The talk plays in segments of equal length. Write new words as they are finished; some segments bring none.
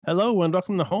Hello and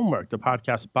welcome to Homework, the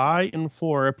podcast by and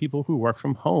for people who work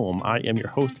from home. I am your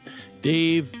host,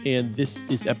 Dave, and this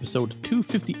is episode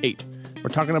 258. We're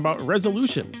talking about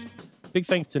resolutions. Big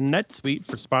thanks to NetSuite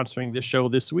for sponsoring this show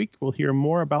this week. We'll hear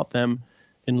more about them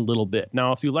in a little bit.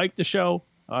 Now, if you like the show,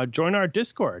 join our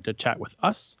Discord to chat with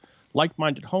us,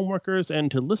 like-minded homeworkers,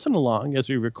 and to listen along as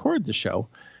we record the show,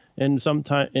 and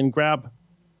grab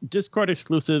Discord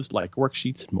exclusives like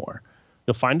worksheets and more.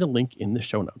 You'll find a link in the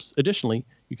show notes. Additionally,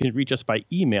 you can reach us by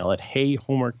email at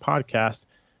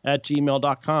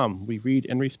heyhomeworkpodcast@gmail.com. We read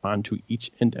and respond to each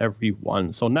and every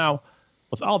one. So now,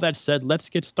 with all that said, let's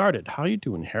get started. How are you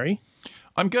doing, Harry?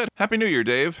 I'm good. Happy New Year,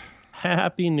 Dave.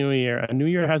 Happy New Year. A new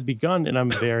year has begun, and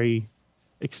I'm very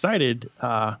excited.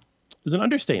 Is an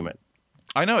understatement.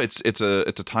 I know it's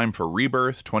a time for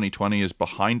rebirth. 2020 is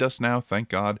behind us now, thank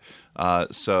God.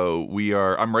 So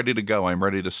I'm ready to go. I'm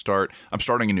ready to start. I'm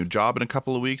starting a new job in a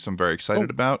couple of weeks. I'm very excited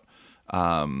about.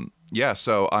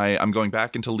 So I'm going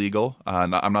back into legal.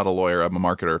 I'm not a lawyer. I'm a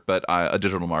marketer, but a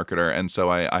digital marketer. And so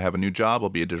I have a new job. I'll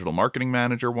be a digital marketing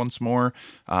manager once more,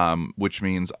 which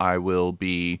means I will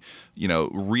be,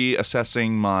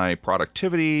 reassessing my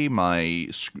productivity, my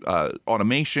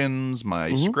automations,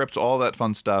 my scripts, all that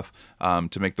fun stuff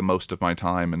to make the most of my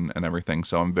time and everything.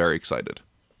 So I'm very excited.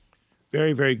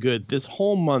 Very, very good. This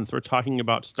whole month, we're talking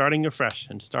about starting afresh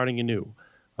and starting anew.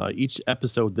 Each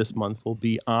episode this month will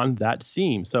be on that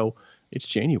theme. So it's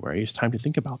January. It's time to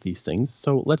think about these things.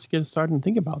 So let's get started and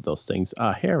think about those things.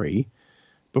 Harry,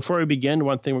 before we begin,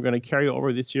 one thing we're going to carry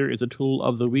over this year is a tool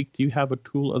of the week. Do you have a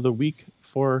tool of the week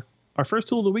for our first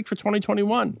tool of the week for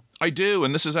 2021? I do,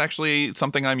 and this is actually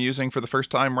something I'm using for the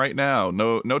first time right now.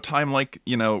 No time like,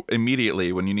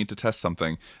 immediately when you need to test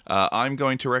something. I'm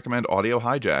going to recommend Audio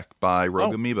Hijack by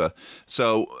Rogue Amoeba.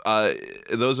 So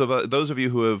those of you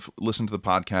who have listened to the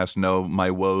podcast know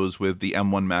my woes with the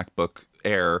M1 MacBook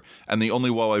Air, and the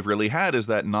only woe I've really had is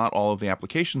that not all of the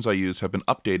applications I use have been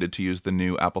updated to use the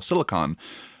new Apple Silicon.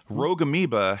 Rogue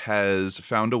Amoeba has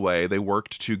found a way. They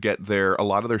worked to get a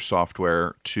lot of their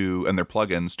software and their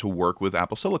plugins to work with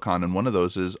Apple Silicon, and one of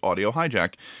those is Audio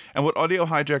Hijack. And what Audio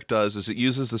Hijack does is it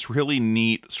uses this really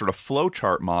neat sort of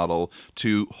flowchart model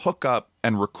to hook up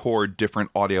and record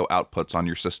different audio outputs on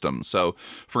your system. So,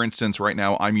 for instance, right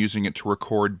now I'm using it to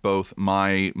record both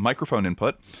my microphone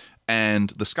input and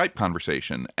the Skype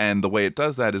conversation. And the way it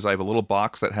does that is I have a little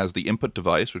box that has the input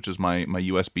device, which is my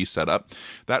USB setup.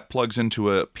 That plugs into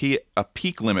a peak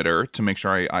limiter to make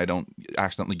sure I don't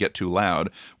accidentally get too loud,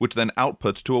 which then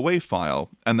outputs to a WAV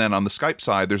file. And then on the Skype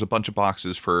side, there's a bunch of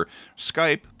boxes for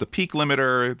Skype, the peak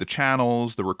limiter, the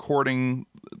channels, the recording,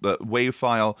 the WAV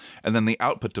file, and then the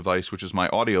output device, which is my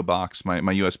audio box, my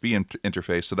USB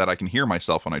interface, so that I can hear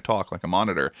myself when I talk like a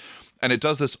monitor. And it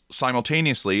does this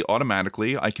simultaneously,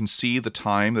 automatically. I can see the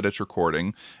time that it's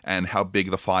recording and how big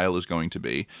the file is going to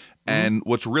be. And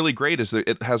what's really great is that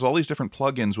it has all these different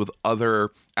plugins with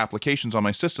other applications on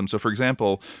my system. So, for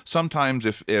example, sometimes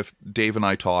if Dave and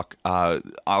I talk,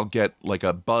 I'll get like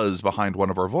a buzz behind one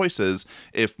of our voices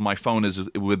if my phone is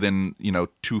within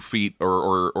 2 feet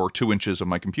or 2 inches of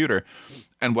my computer.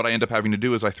 And what I end up having to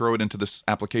do is I throw it into this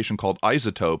application called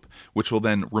iZotope, which will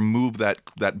then remove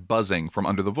that buzzing from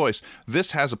under the voice.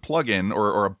 This has a plugin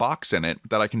or a box in it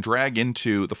that I can drag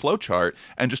into the flowchart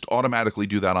and just automatically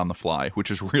do that on the fly,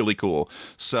 which is really cool.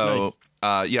 So, nice.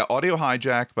 Audio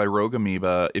Hijack by Rogue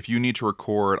Amoeba. If you need to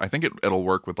record, I think it'll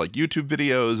work with like YouTube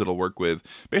videos. It'll work with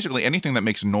basically anything that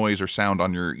makes noise or sound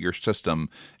on your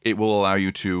system. It will allow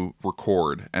you to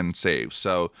record and save.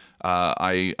 So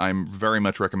I'm very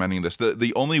much recommending this.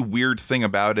 The only weird thing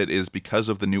about it is because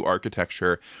of the new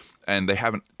architecture, and they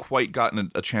haven't quite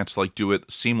gotten a chance to do it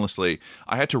seamlessly.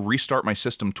 I had to restart my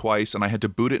system twice, and I had to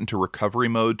boot it into recovery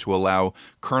mode to allow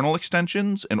kernel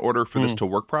extensions in order for this to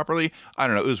work properly. I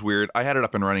don't know. It was weird. I had it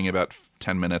up and running in about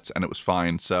 10 minutes, and it was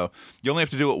fine. So you only have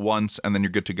to do it once, and then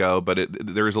you're good to go. But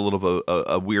there is a little of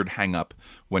a weird hang-up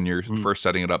when you're first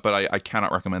setting it up. But I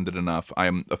cannot recommend it enough. I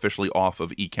am officially off of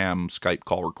Ecamm Skype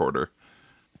call recorder.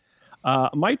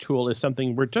 My tool is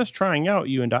something we're just trying out,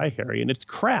 you and I, Harry, and it's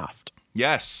Craft.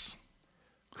 Yes.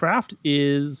 Craft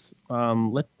is,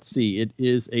 it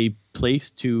is a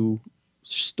place to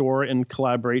store and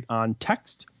collaborate on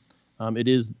text. It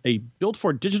is built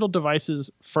for digital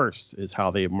devices first, is how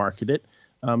they market it.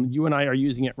 You and I are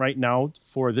using it right now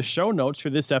for the show notes for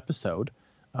this episode.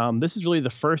 This is really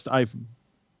the first I've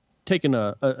taken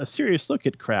a serious look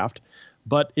at Craft,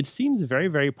 but it seems very,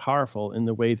 very powerful in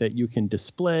the way that you can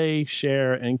display,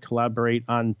 share, and collaborate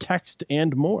on text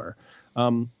and more.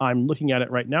 I'm looking at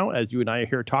it right now as you and I are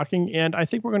here talking, and I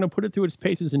think we're going to put it through its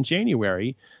paces in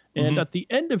January And at the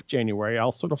end of January,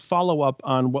 I'll sort of follow up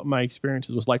on what my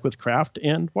experiences was like with Craft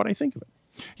and what I think of it.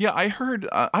 Yeah, I heard,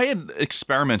 I had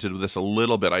experimented with this a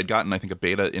little bit. I'd gotten, I think, a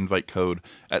beta invite code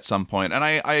at some point, and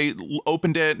I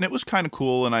opened it, and it was kind of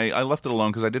cool, and I left it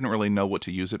alone because I didn't really know what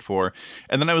to use it for.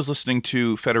 And then I was listening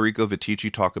to Federico Viticci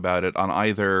talk about it on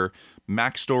either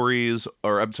Mac Stories,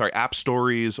 or I'm sorry, App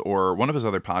Stories, or one of his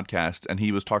other podcasts, and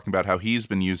he was talking about how he's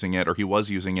been using it, or he was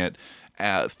using it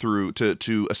through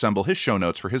to assemble his show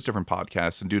notes for his different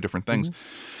podcasts and do different things.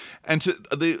 And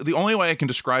the only way I can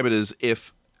describe it is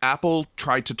if Apple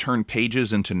tried to turn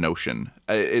Pages into Notion.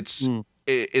 It's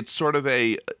sort of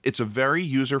it's a very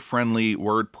user-friendly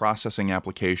word processing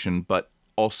application, but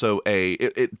also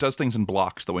it does things in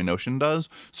blocks the way Notion does.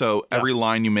 So every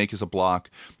line you make is a block,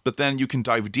 but then you can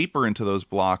dive deeper into those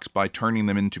blocks by turning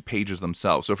them into pages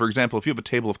themselves. So for example, if you have a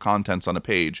table of contents on a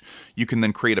page, you can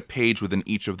then create a page within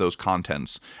each of those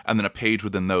contents, and then a page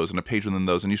within those, and a page within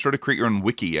those, and you sort of create your own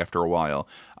wiki after a while.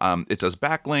 It does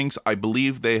backlinks. I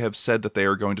believe they have said that they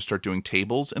are going to start doing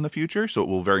tables in the future, so it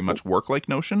will very much work like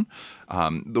Notion.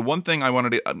 The one thing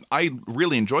I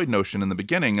really enjoyed Notion in the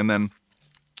beginning, and then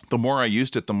the more I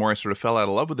used it, the more I sort of fell out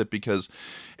of love with it because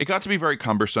it got to be very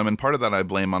cumbersome. And part of that I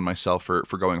blame on myself for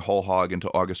going whole hog into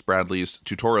August Bradley's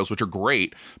tutorials, which are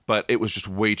great, but it was just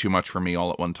way too much for me all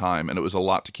at one time. And it was a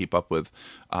lot to keep up with.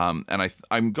 And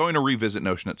I'm going to revisit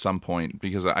Notion at some point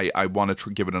because I want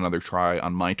to give it another try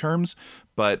on my terms.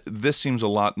 But this seems a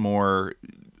lot more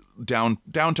down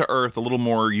to earth, a little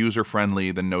more user friendly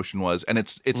than Notion was, and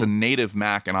it's a native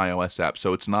Mac and iOS app,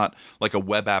 so it's not like a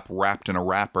web app wrapped in a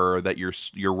wrapper that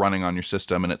you're running on your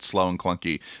system and it's slow and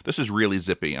clunky. This is really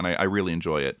zippy, and I really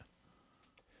enjoy it.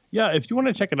 Yeah, if you want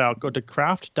to check it out, go to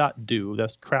craft.do.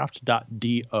 That's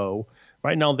craft.do.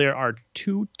 Right now there are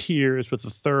 2 tiers with the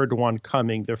third one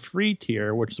coming. The free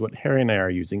tier, which is what Harry and I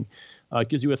are using,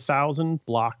 gives you 1,000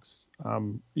 blocks.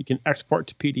 You can export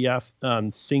to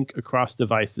PDF, sync across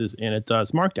devices, and it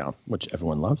does Markdown, which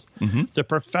everyone loves. The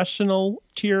professional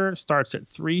tier starts at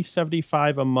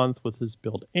 $375 a month with this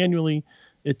build annually.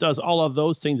 It does all of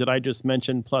those things that I just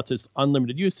mentioned, plus it's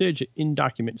unlimited usage,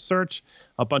 in-document search,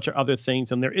 a bunch of other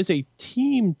things. And there is a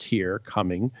team tier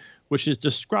coming, which is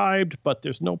described, but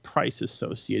there's no price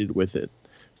associated with it.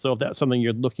 So if that's something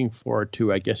you're looking forward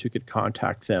to, I guess you could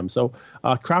contact them. So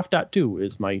craft.do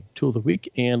is my tool of the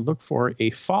week, and look for a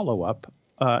follow-up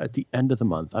at the end of the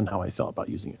month on how I felt about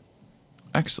using it.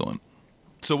 Excellent.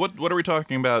 So what are we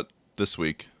talking about this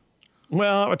week?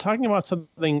 Well, we're talking about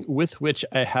something with which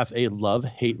I have a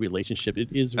love-hate relationship. It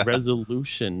is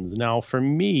resolutions. Now, for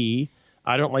me,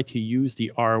 I don't like to use the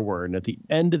R word. And at the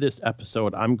end of this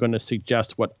episode, I'm going to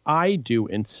suggest what I do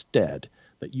instead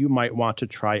that you might want to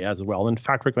try as well. In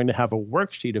fact, we're going to have a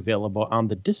worksheet available on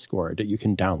the Discord that you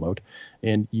can download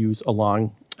and use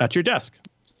along at your desk.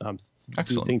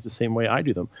 Do things the same way I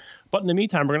do them. But in the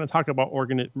meantime, we're going to talk about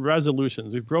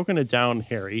resolutions. We've broken it down,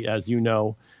 Harry, as you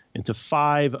know, into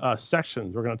 5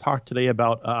 sections. We're going to talk today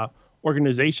about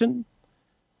organization,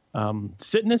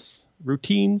 fitness,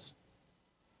 routines,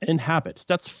 and habits.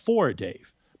 That's 4,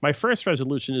 Dave. My first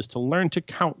resolution is to learn to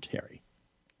count, Harry.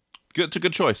 Good. It's a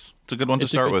good choice. It's a good one to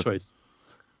start with. Choice.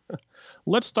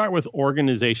 Let's start with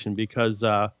organization because,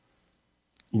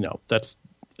 that's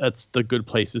the good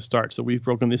place to start. So we've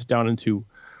broken this down into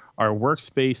our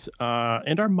workspace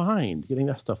and our mind, getting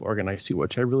that stuff organized too,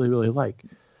 which I really, really like.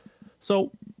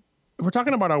 So we're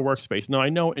talking about our workspace. Now, I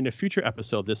know in a future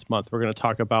episode this month, we're going to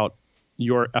talk about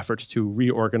your efforts to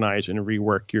reorganize and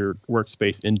rework your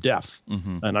workspace in depth.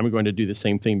 And I'm going to do the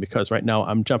same thing because right now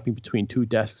I'm jumping between 2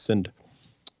 desks and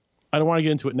I don't want to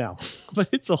get into it now, but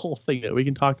it's a whole thing that we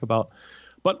can talk about.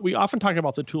 But we often talk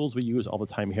about the tools we use all the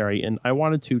time, Harry, and I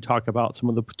wanted to talk about some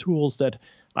of the tools that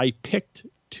I picked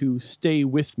to stay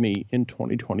with me in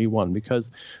 2021,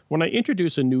 because when I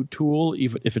introduce a new tool,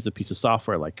 even if it's a piece of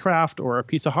software like Craft or a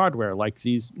piece of hardware like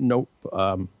these Note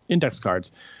index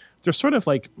cards, they're sort of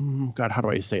like, how do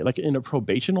I say it? Like in a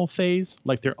probational phase,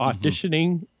 like they're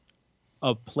auditioning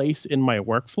a place in my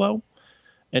workflow.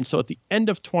 And so at the end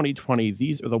of 2020,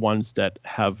 these are the ones that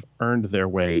have earned their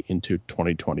way into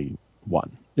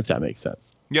 2021, if that makes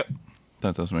sense. Yep,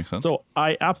 that does make sense. So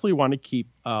I absolutely want to keep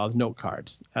note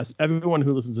cards. As everyone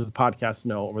who listens to the podcast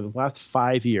know, over the last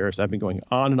 5 years, I've been going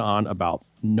on and on about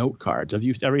note cards. I've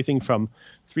used everything from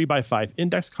 3x5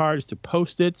 index cards to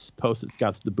Post-its. Post-its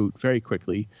got to the boot very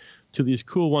quickly, to these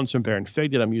cool ones from Baron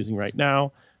Fig that I'm using right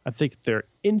now. I think they're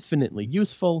infinitely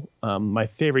useful. My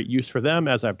favorite use for them,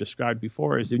 as I've described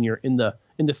before, is when you're in the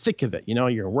thick of it. You know,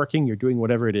 you're working, you're doing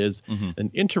whatever it is.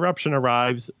 An interruption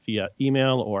arrives via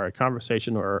email or a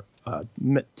conversation or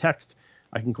text.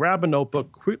 I can grab a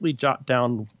notebook, quickly jot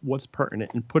down what's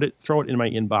pertinent, and throw it in my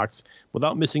inbox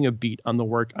without missing a beat on the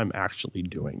work I'm actually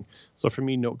doing. So for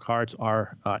me, note cards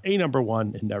are a number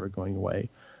one and never going away.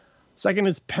 Second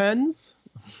is pens.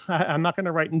 I'm not going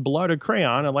to write in blood or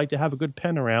crayon. I like to have a good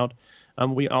pen around.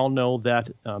 We all know that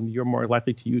you're more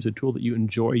likely to use a tool that you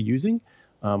enjoy using.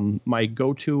 My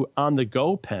go-to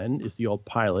on-the-go pen is the old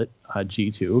Pilot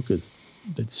G2 because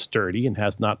it's sturdy and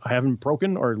I haven't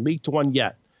broken or leaked one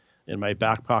yet in my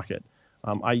back pocket.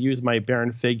 I use my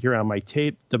Baron figure on my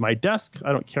tape to my desk.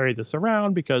 I don't carry this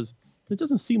around because it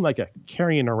doesn't seem like a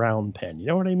carrying around pen. You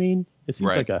know what I mean? It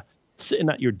seems like a sitting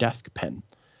at your desk pen.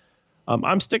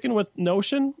 I'm sticking with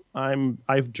Notion.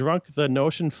 I've drunk the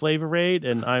Notion Flavorade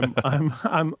and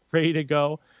I'm ready to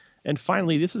go. And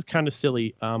finally, this is kind of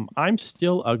silly. I'm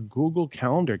still a Google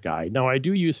Calendar guy. Now, I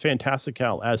do use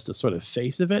Fantastical as the sort of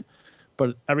face of it,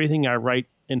 but everything I write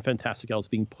in Fantastical is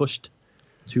being pushed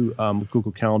to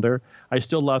Google Calendar. I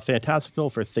still love Fantastical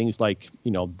for things like,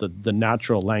 the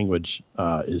natural language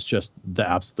is just the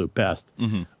absolute best.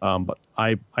 Mm-hmm. But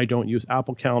I don't use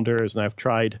Apple calendars, and I've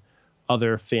tried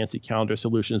other fancy calendar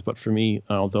solutions. But for me,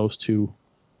 those two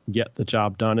get the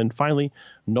job done. And finally,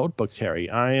 notebooks, Harry.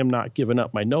 I am not giving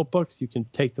up my notebooks. You can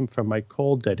take them from my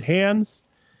cold, dead hands.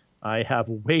 I have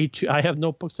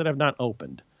notebooks that I've not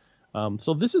opened.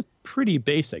 So this is pretty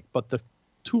basic, but the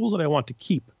tools that I want to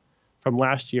keep from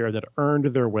last year that earned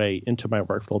their way into my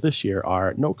workflow this year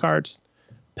are note cards,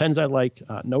 pens I like,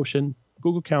 Notion,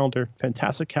 Google Calendar,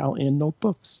 Fantastical, and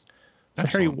notebooks. So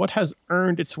Harry, what has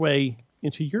earned its way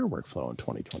into your workflow in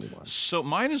 2021? So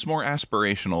mine is more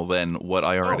aspirational than what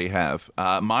I already have.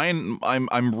 Mine, I'm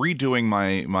redoing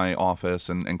my office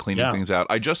and cleaning things out.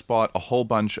 I just bought a whole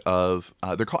bunch of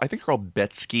I think they're called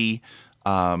Betsky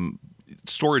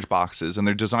storage boxes, and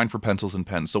they're designed for pencils and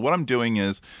pens. So what I'm doing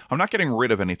is I'm not getting rid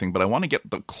of anything, but I want to get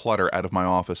the clutter out of my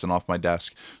office and off my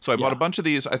desk. So I bought a bunch of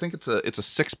these. I think it's a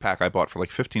 6-pack I bought for like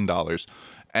 $15.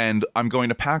 And I'm going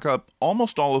to pack up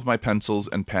almost all of my pencils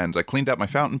and pens. I cleaned out my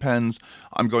fountain pens.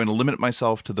 I'm going to limit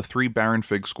myself to the 3 Baron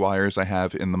Fig Squires I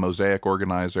have in the Mosaic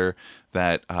organizer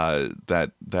that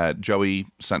Joey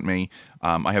sent me.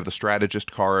 I have the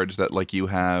strategist cards that like you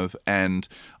have, and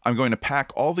I'm going to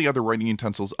pack all the other writing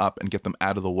utensils up and get them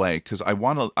out of the way because I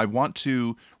want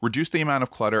to reduce the amount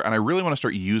of clutter, and I really want to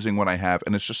start using what I have.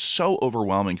 And it's just so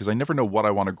overwhelming because I never know what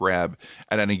I want to grab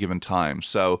at any given time.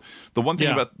 So the one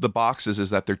thing about the boxes is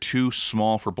that they're too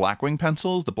small for Blackwing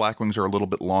pencils. The Blackwings are a little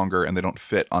bit longer and they don't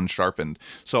fit unsharpened.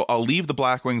 So I'll leave the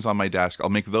Blackwings on my desk. I'll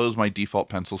make those my default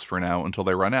pencils for now until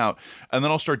they run out. And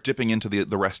then I'll start dipping into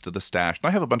the rest of the stash. And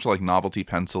I have a bunch of like novelty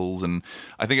pencils, and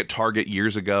I think at Target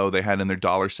years ago they had in their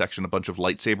dollar section a bunch of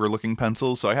lightsaber looking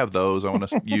pencils. So I have those I want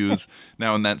to use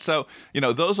now and then. So,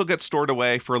 those will get stored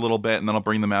away for a little bit, and then I'll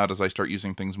bring them out as I start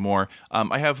using things more.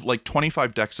 I have like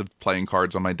 25 decks of playing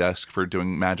cards on my desk for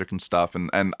doing Magic and stuff, and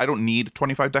I don't need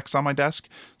 25 decks on my desk,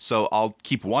 so I'll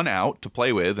keep one out to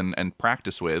play with and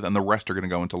practice with, and the rest are going to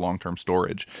go into long-term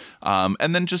storage.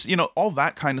 And then just, all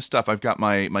that kind of stuff. I've got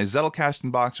my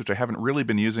Zettelkasten box, which I haven't really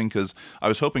been using because I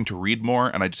was hoping to read more,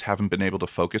 and I just haven't been able to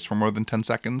focus for more than 10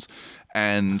 seconds.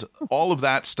 And all of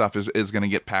that stuff is going to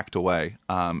get packed away.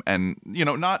 And,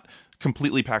 not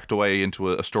completely packed away into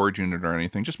a storage unit or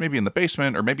anything, just maybe in the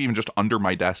basement or maybe even just under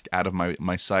my desk out of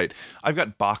my sight. I've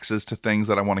got boxes to things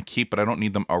that I want to keep, but I don't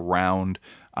need them around.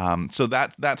 So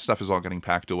that stuff is all getting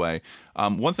packed away.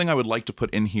 One thing I would like to put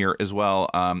in here as well,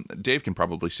 Dave can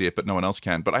probably see it, but no one else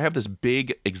can, but I have this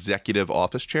big executive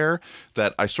office chair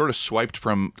that I sort of swiped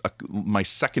from my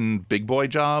second big boy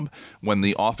job when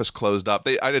the office closed up.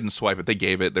 I didn't swipe it. They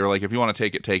gave it. They were like, if you want to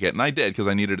take it, take it. And I did because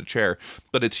I needed a chair.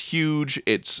 But it's huge.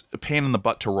 It's a pain in the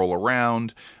butt to roll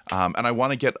around. And I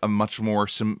want to get a much more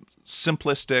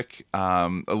simplistic,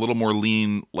 a little more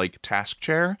lean, like task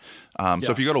chair.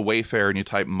 So if you go to Wayfair and you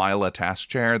type Mila task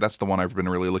chair, that's the one I've been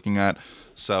really looking at.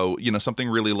 So, something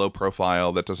really low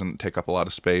profile that doesn't take up a lot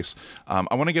of space.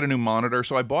 I want to get a new monitor.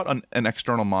 So I bought an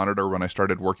external monitor when I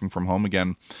started working from home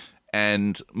again.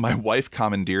 And my wife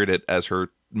commandeered it as her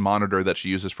monitor that she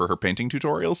uses for her painting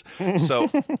tutorials. So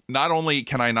not only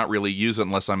can I not really use it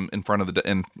unless I'm in front of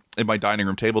in my dining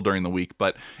room table during the week,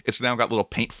 but it's now got little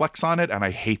paint flecks on it, and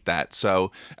I hate that.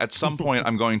 So at some point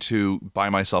I'm going to buy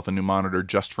myself a new monitor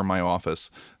just for my office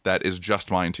that is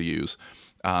just mine to use.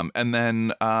 And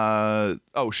then,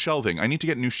 shelving. I need to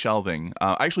get new shelving.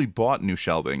 I actually bought new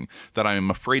shelving that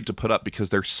I'm afraid to put up because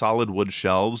they're solid wood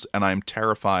shelves, and I'm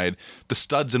terrified. The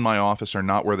studs in my office are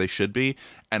not where they should be,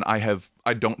 and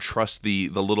I don't trust the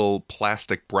little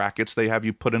plastic brackets they have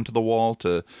you put into the wall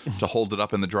to hold it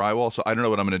up in the drywall. So I don't know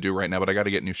what I'm going to do right now, but I got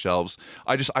to get new shelves.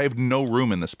 I have no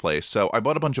room in this place. So I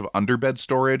bought a bunch of underbed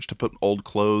storage to put old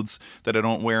clothes that I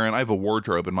don't wear in. I have a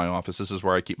wardrobe in my office. This is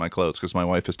where I keep my clothes because my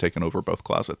wife has taken over both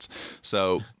closets.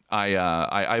 So I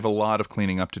have a lot of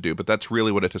cleaning up to do, but that's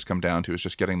really what it has come down to, is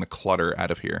just getting the clutter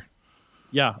out of here.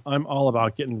 Yeah, I'm all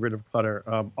about getting rid of clutter.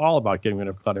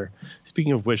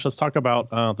 Speaking of which, let's talk about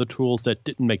the tools that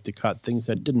didn't make the cut, things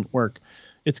that didn't work.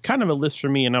 It's kind of a list for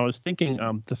me, and I was thinking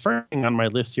the first thing on my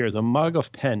list here is a mug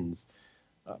of pens.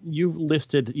 You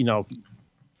listed,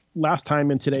 last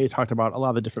time and today you talked about a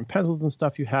lot of the different pencils and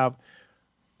stuff you have.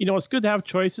 It's good to have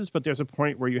choices, but there's a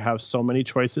point where you have so many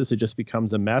choices, it just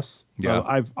becomes a mess. Yeah.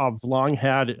 I've long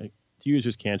had... The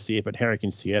users can't see it, but Harry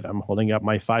can see it. I'm holding up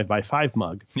my 5x5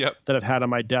 mug that I've had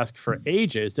on my desk for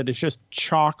ages, that is just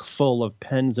chock full of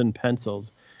pens and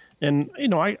pencils. And,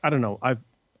 I don't know. I've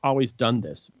always done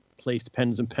this, placed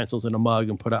pens and pencils in a mug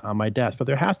and put it on my desk. But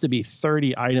there has to be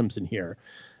 30 items in here.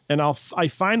 And I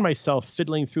find myself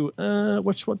fiddling through,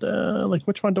 which one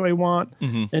do I want?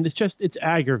 Mm-hmm. And it's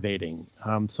aggravating.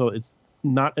 So it's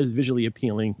not as visually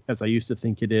appealing as I used to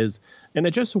think it is. And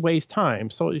it just wastes time.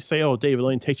 So you say, oh, Dave, it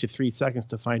only takes you 3 seconds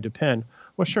to find a pen.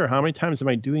 Well, sure. How many times am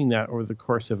I doing that over the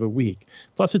course of a week?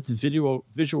 Plus, it's visual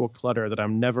clutter that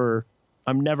I'm never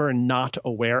not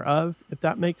aware of, if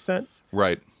that makes sense.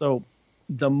 Right. So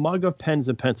the mug of pens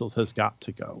and pencils has got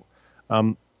to go.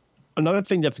 Another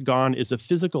thing that's gone is a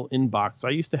physical inbox.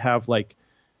 I used to have the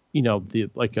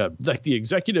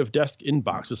executive desk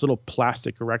inbox, this little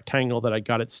plastic rectangle that I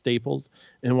got at Staples.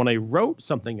 And when I wrote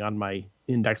something on my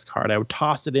index card, I would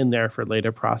toss it in there for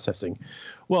later processing.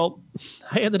 Well,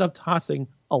 I ended up tossing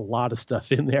a lot of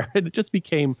stuff in there, and it just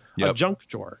became a junk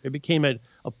drawer. It became a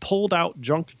pulled out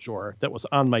junk drawer that was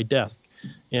on my desk.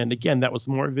 And again, that was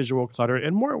more visual clutter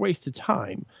and more wasted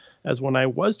time, as when I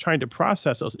was trying to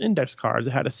process those index cards,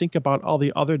 I had to think about all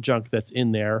the other junk that's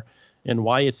in there and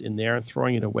why it's in there and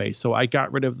throwing it away. So I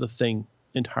got rid of the thing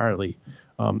entirely.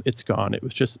 It's gone. It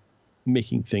was just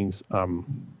making things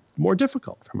more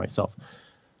difficult for myself.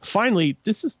 Finally,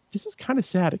 this is kind of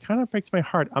sad. It kind of breaks my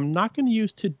heart. I'm not going to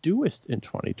use Todoist in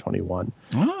 2021.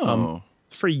 Oh.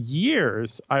 For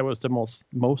years, I was the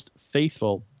most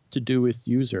faithful Todoist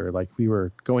user. Like, we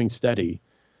were going steady.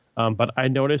 But I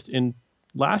noticed in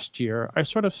last year, I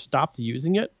sort of stopped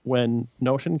using it when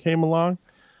Notion came along.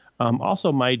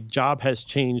 Also, my job has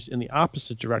changed in the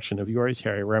opposite direction of yours,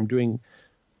 Harry, where I'm doing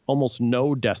almost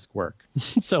no desk work.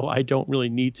 So I don't really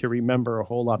need to remember a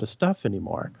whole lot of stuff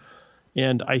anymore.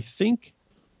 And I think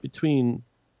between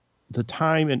the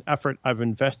time and effort I've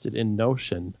invested in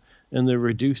Notion and the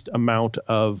reduced amount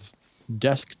of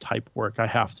desk type work I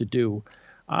have to do,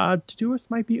 Todoist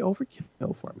might be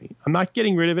overkill for me. I'm not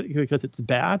getting rid of it because it's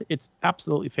bad. It's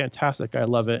absolutely fantastic. I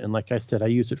love it. And like I said, I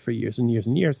use it for years and years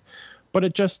and years. But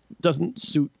it just doesn't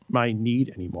suit my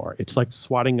need anymore. It's like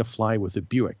swatting a fly with a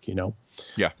Buick,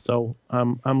 Yeah. So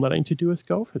I'm letting Todoist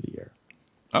go for the year.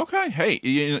 Okay. Hey,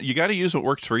 you got to use what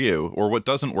works for you, or what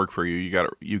doesn't work for you.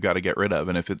 You got to get rid of.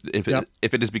 And if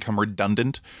it has become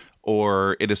redundant,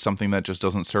 or it is something that just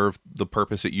doesn't serve the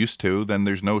purpose it used to, then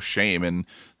there's no shame in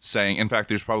saying. In fact,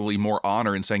 there's probably more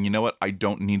honor in saying, you know what, I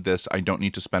don't need this. I don't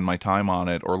need to spend my time on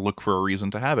it, or look for a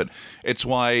reason to have it. It's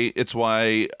why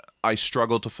I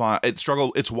struggled to find It's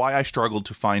why I struggled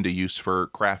to find a use for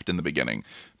Craft in the beginning,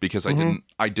 because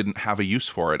I didn't have a use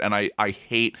for it. And I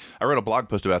wrote a blog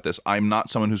post about this. I'm not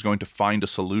someone who's going to find a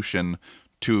solution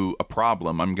to a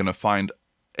problem. I'm going to find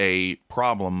a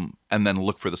problem and then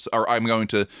look for this, or I'm going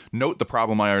to note the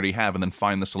problem I already have and then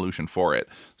find the solution for it.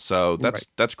 So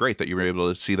that's great that you were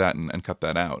able to see that and cut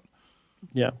that out.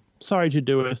 Yeah. Sorry,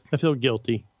 Todoist. I feel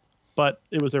guilty, but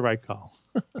it was the right call.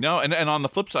 No, and on the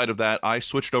flip side of that, I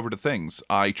switched over to Things.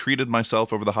 I treated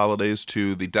myself over the holidays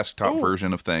to the desktop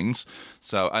version of Things.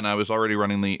 So, and I was already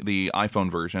running the iPhone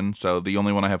version, so the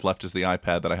only one I have left is the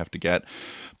iPad that I have to get.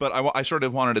 But I sort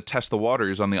of wanted to test the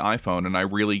waters on the iPhone, and I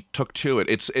really took to it.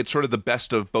 It's sort of the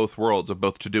best of both worlds, of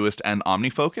both Todoist and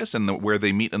OmniFocus, and where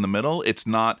they meet in the middle. It's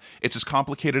as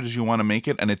complicated as you want to make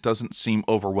it, and it doesn't seem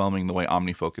overwhelming the way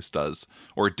OmniFocus does,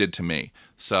 or it did to me.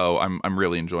 So I'm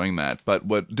really enjoying that. But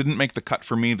what didn't make the cut lot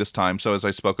for me this time. So as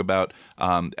I spoke about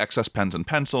excess pens and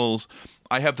pencils,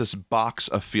 I have this box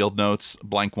of field notes,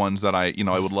 blank ones that I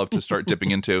would love to start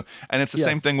dipping into. And it's the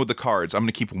same thing with the cards. I'm going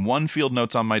to keep one field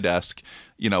notes on my desk,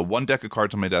 one deck of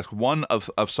cards on my desk, one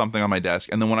of something on my desk.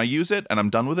 And then when I use it and I'm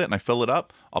done with it and I fill it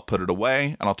up, I'll put it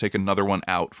away and I'll take another one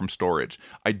out from storage.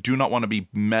 I do not want to be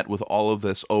met with all of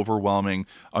this overwhelming,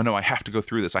 oh no, I have to go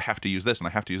through this. I have to use this and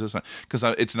I have to use this, because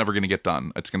it's never going to get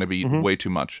done. It's going to be way too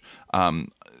much.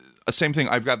 Same thing.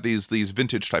 I've got these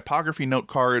vintage typography note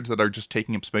cards that are just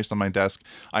taking up space on my desk.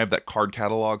 I have that card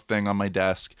catalog thing on my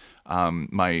desk.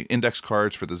 My index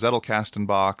cards for the Zettelkasten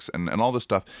box and all this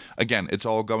stuff. Again, it's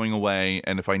all going away,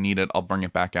 and if I need it, I'll bring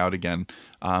it back out again.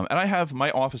 And I have,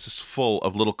 my office is full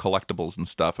of little collectibles and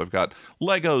stuff. I've got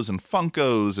Legos and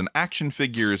Funkos and action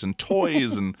figures and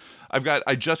toys, and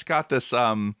I just got this.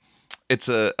 It's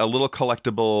a little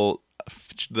collectible,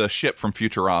 the ship from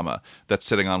Futurama that's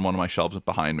sitting on one of my shelves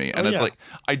behind me. And it's like,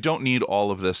 I don't need all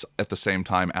of this at the same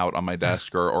time out on my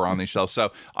desk or on these shelves.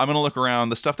 So I'm going to look around.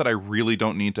 The stuff that I really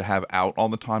don't need to have out all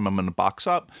the time, I'm going to box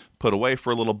up, put away for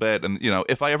a little bit. And,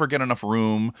 if I ever get enough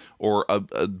room or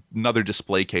another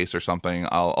display case or something,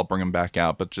 I'll bring them back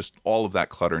out. But just all of that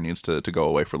clutter needs to go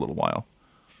away for a little while.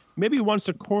 Maybe once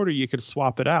a quarter you could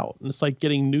swap it out. And it's like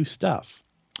getting new stuff.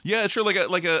 Yeah, sure,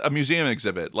 like a museum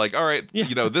exhibit. Like, all right,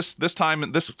 this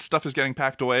time this stuff is getting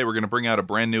packed away. We're going to bring out a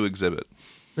brand new exhibit.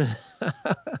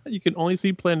 You can only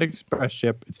see Panda Express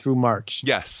ship through March.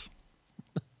 Yes.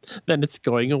 Then it's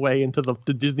going away into the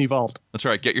Disney Vault. That's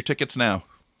right. Get your tickets now.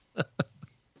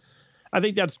 I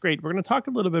think that's great. We're going to talk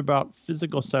a little bit about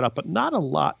physical setup, but not a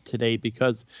lot today,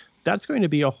 because that's going to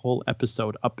be a whole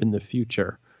episode up in the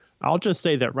future. I'll just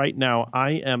say that right now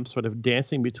I am sort of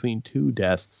dancing between two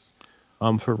desks.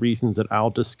 For reasons that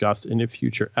I'll discuss in a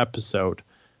future episode.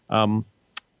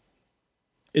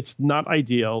 It's not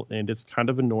ideal and it's kind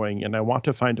of annoying, and I want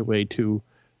to find a way to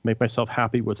make myself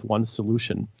happy with one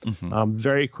solution.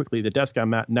 Very quickly, the desk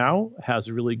I'm at now has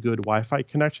a really good Wi-Fi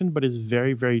connection, but is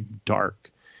very, very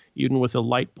dark. Even with the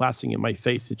light blasting in my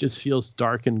face, it just feels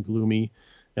dark and gloomy.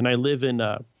 And I live in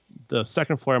the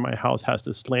second floor of my house has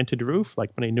this slanted roof,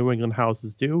 like many New England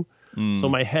houses do. So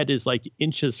my head is like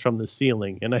inches from the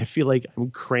ceiling, and I feel like I'm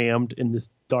crammed in this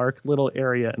dark little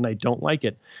area, and I don't like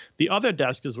it. The other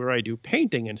desk is where I do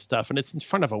painting and stuff, and it's in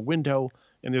front of a window,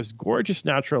 and there's gorgeous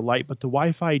natural light, but the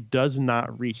Wi-Fi does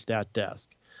not reach that desk.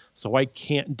 So I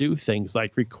can't do things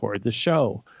like record the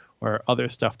show or other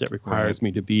stuff that requires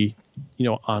me to be,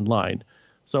 online.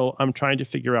 So I'm trying to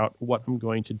figure out what I'm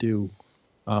going to do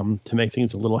to make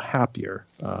things a little happier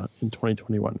in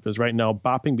 2021, because right now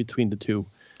bopping between the two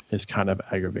is kind of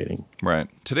aggravating. Right.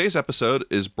 Today's episode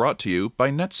is brought to you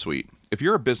by NetSuite. If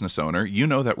you're a business owner, you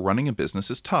know that running a business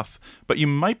is tough, but you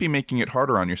might be making it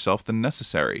harder on yourself than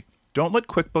necessary. Don't let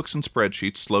QuickBooks and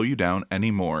spreadsheets slow you down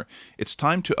anymore. It's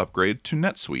time to upgrade to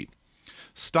NetSuite.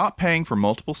 Stop paying for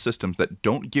multiple systems that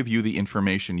don't give you the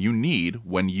information you need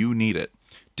when you need it.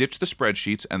 Ditch the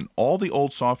spreadsheets and all the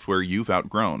old software you've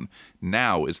outgrown.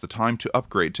 Now is the time to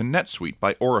upgrade to NetSuite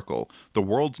by Oracle, the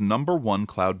world's #1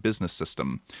 cloud business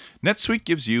system. NetSuite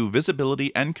gives you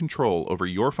visibility and control over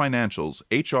your financials,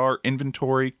 HR,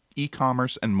 inventory,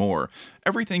 e-commerce, and more.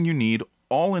 Everything you need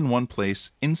all in one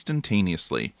place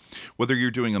instantaneously. Whether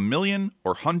you're doing $1 million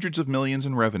or hundreds of millions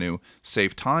in revenue,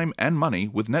 save time and money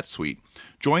with NetSuite.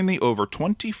 Join the over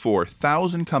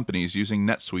 24,000 companies using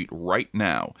NetSuite right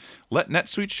now. Let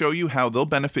NetSuite show you how they'll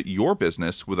benefit your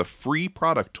business with a free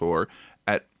product tour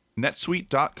at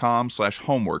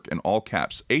netsuite.com/homework in all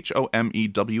caps,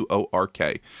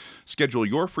 HOMEWORK. Schedule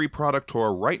your free product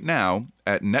tour right now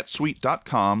at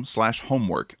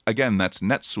netsuite.com/homework. Again, that's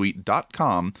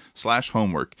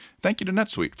netsuite.com/homework. Thank you to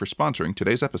NetSuite for sponsoring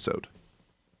today's episode.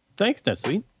 Thanks,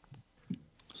 NetSuite.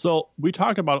 So we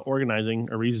talked about organizing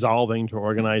or resolving to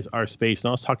organize our space. Now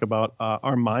let's talk about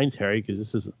our minds, Harry, because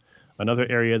this is another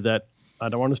area that I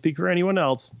don't want to speak for anyone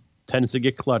else, tends to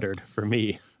get cluttered for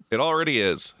me. It already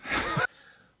is.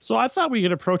 So I thought we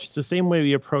could approach it the same way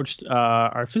we approached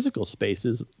our physical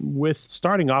spaces, with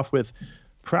starting off with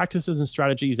practices and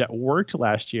strategies that worked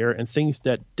last year and things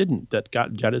that didn't, that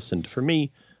got jettisoned. For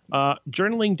me,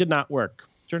 journaling did not work.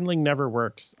 Journaling never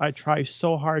works. I try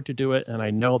so hard to do it, and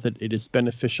I know that it is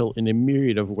beneficial in a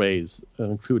myriad of ways,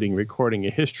 including recording a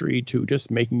history to just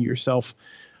making yourself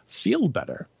feel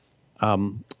better.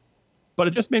 But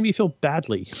it just made me feel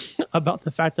badly about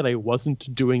the fact that I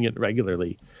wasn't doing it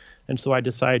regularly. And so I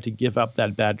decided to give up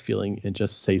that bad feeling and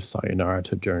just say sayonara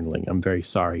to journaling. I'm very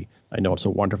sorry. I know it's a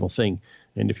wonderful thing.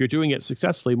 And if you're doing it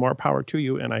successfully, more power to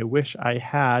you. And I wish I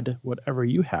had whatever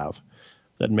you have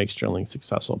that makes journaling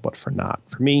successful, but for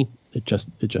me, it just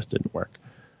didn't work.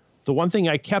 The one thing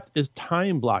I kept is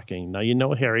time blocking.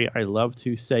 Now, Harry, I love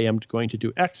to say I'm going to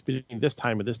do X between this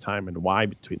time and this time and Y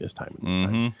between this time and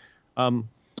this time.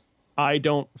 I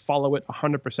don't follow it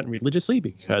 100% religiously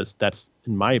because that's,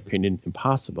 in my opinion,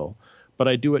 impossible. But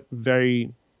I do it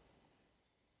very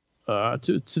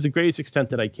to the greatest extent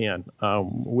that I can,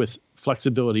 with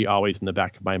flexibility always in the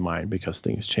back of my mind because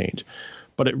things change.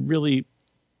 But it really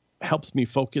helps me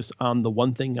focus on the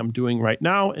one thing I'm doing right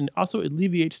now, and also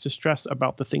alleviates the stress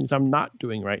about the things I'm not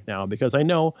doing right now because I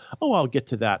know, I'll get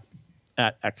to that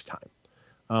at X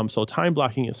time. So time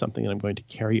blocking is something that I'm going to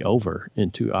carry over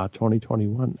into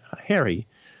 2021. Harry,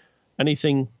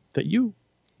 anything that you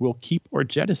will keep or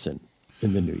jettison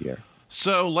in the new year?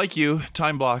 So, like you,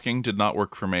 time blocking did not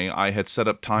work for me. I had set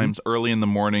up times early in the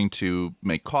morning to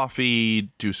make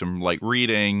coffee, do some light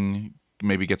reading,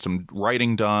 maybe get some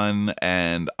writing done,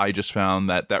 and I just found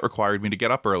that required me to get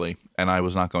up early, and I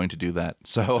was not going to do that.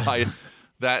 So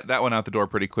that went out the door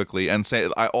pretty quickly, and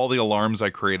all the alarms I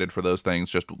created for those things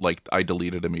just I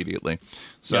deleted immediately.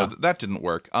 So that didn't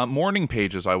work. Morning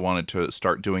pages I wanted to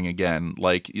start doing again,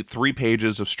 3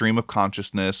 pages of stream of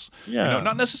consciousness. Yeah.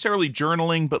 Not necessarily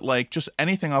journaling, but just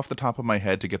anything off the top of my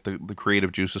head to get the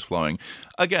creative juices flowing.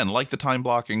 Again, the time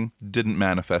blocking didn't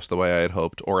manifest the way I had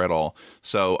hoped or at all.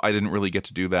 So I didn't really get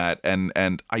to do that,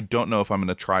 and I don't know if I'm going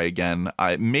to try again.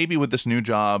 Maybe with this new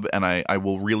job, and I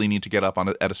will really need to get up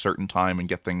at a certain time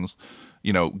and get things,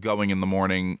 going in the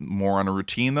morning more on a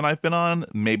routine than I've been on.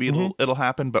 Maybe it'll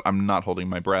happen, but I'm not holding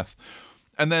my breath.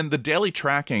 And then the daily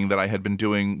tracking that I had been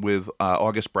doing with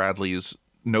August Bradley's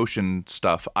Notion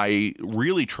stuff, I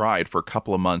really tried for a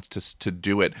couple of months to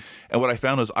do it. And what I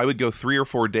found was I would go 3 or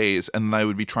 4 days and then I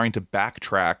would be trying to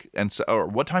backtrack and say,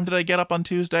 what time did I get up on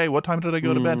Tuesday? What time did I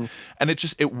go to bed? And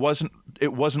it wasn't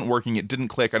working. It didn't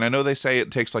click. And I know they say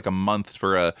it takes a month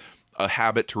for a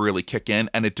habit to really kick in,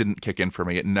 and it didn't kick in for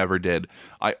me. It never did.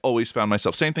 I always found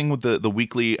myself, same thing with the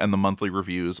weekly and the monthly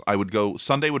reviews. I would go,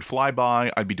 Sunday would fly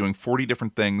by, I'd be doing 40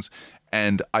 different things,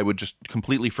 and I would just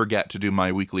completely forget to do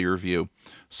my weekly review.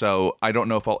 So I don't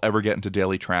know if I'll ever get into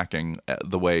daily tracking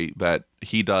the way that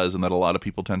he does and that a lot of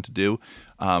people tend to do.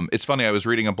 It's funny, I was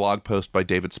reading a blog post by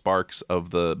David Sparks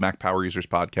of the Mac Power Users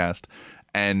podcast,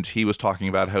 and he was talking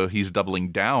about how he's doubling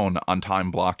down on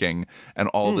time blocking and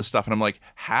all of this stuff. And I'm like,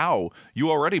 how? You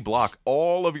already block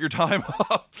all of your time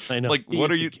off. I know. What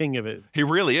are you? King of it. He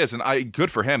really is. And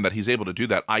good for him that he's able to do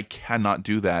that. I cannot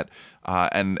do that.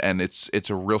 And it's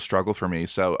a real struggle for me.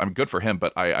 So I'm good for him,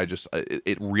 but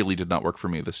it really did not work for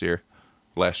me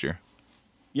last year.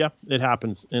 Yeah, it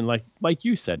happens. And like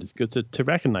you said, it's good to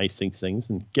recognize things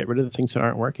and get rid of the things that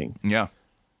aren't working. Yeah.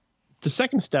 The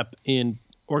second step in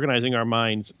organizing our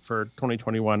minds for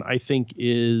 2021, I think,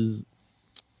 is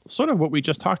sort of what we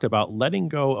just talked about, letting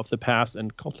go of the past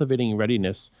and cultivating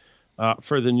readiness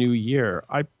for the new year.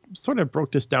 I sort of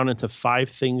broke this down into 5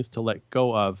 things to let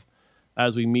go of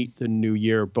as we meet the new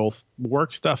year, both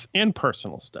work stuff and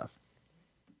personal stuff.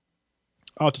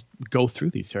 I'll just go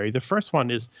through these, Harry. The first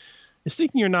one is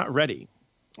thinking you're not ready.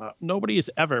 Nobody is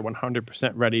ever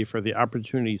 100% ready for the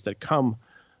opportunities that come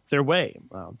their way.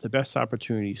 The best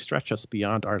opportunities stretch us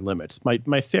beyond our limits.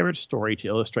 My favorite story to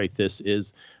illustrate this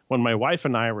is when my wife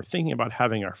and I were thinking about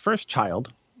having our first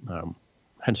child,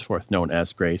 henceforth known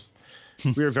as Grace.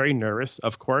 We were very nervous,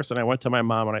 of course, and I went to my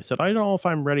mom and I said, I don't know if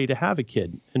I'm ready to have a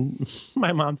kid. And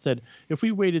my mom said, if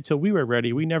we waited till we were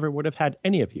ready, we never would have had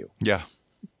any of you. Yeah.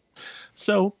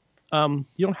 So you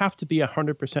don't have to be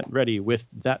 100% ready with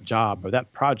that job or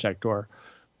that project or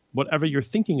whatever you're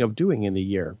thinking of doing in the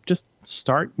year. Just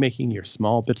start making your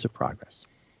small bits of progress.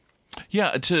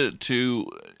 Yeah, to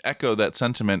echo that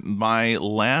sentiment, my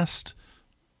last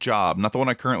job, not the one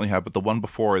I currently have, but the one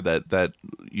before that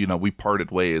we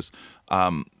parted ways.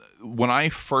 When I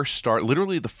first started,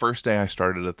 literally the first day I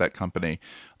started at that company,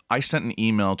 I sent an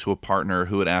email to a partner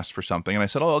who had asked for something, and I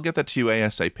said, I'll get that to you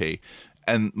ASAP.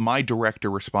 And my director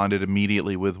responded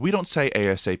immediately with, we don't say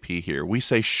ASAP here, we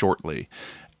say shortly.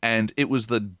 And it was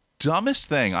the dumbest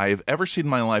thing I have ever seen in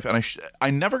my life. And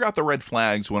I never got the red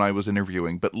flags when I was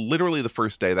interviewing, but literally the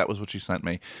first day, that was what she sent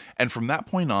me. And from that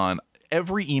point on, almost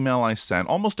every email I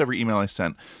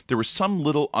sent, there was some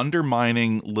little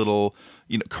undermining little,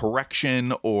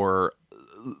 correction or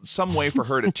some way for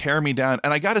her to tear me down.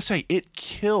 And I got to say, it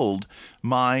killed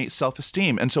my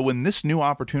self-esteem. And so when this new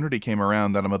opportunity came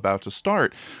around that I'm about to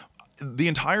start, the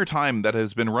entire time that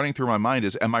has been running through my mind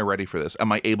is, am I ready for this?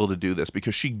 Am I able to do this?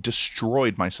 Because she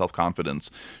destroyed my self-confidence.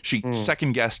 She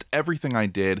second-guessed everything I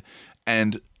did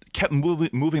and kept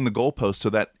moving the goalposts so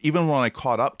that even when I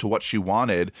caught up to what she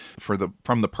wanted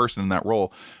from the person in that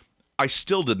role, I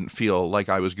still didn't feel like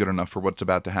I was good enough for what's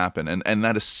about to happen. And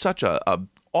that is such a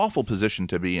awful position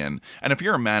to be in. And if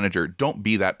you're a manager, don't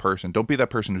be that person. Don't be that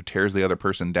person who tears the other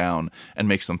person down and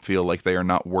makes them feel like they are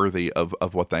not worthy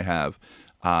of what they have.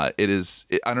 I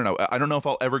don't know. I don't know if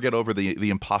I'll ever get over the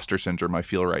imposter syndrome I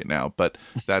feel right now, but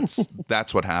that's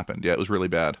what happened. Yeah, it was really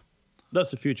bad.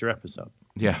 That's a future episode.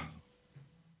 Yeah.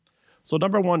 So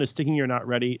number 1 is thinking you're not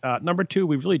ready. Number 2,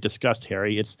 we've really discussed,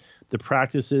 Harry. It's the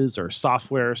practices or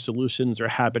software solutions or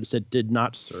habits that did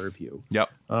not serve you. Yep.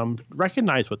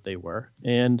 Recognize what they were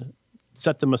and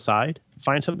set them aside.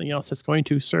 Find something else that's going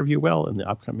to serve you well in the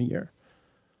upcoming year.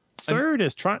 Third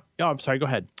is I'm sorry, go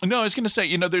ahead. No, I was going to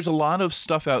say, there's a lot of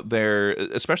stuff out there,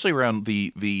 especially around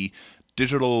the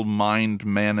digital mind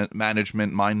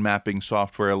management, mind mapping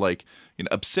software like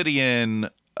Obsidian,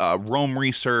 Roam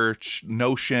Research,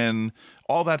 Notion,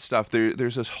 all that stuff.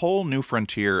 There's this whole new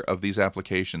frontier of these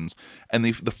applications. And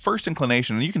the first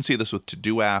inclination, and you can see this with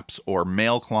to-do apps or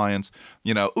mail clients,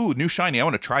 ooh, new shiny, I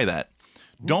want to try that.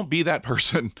 Don't be that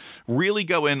person. Really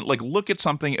go in, look at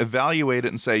something, evaluate it,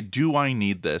 and say, do I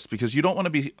need this? Because you don't want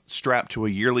to be strapped to a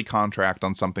yearly contract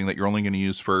on something that you're only going to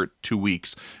use for 2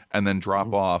 weeks and then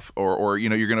drop off. Or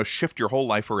you're going to shift your whole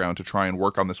life around to try and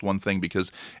work on this one thing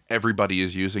because everybody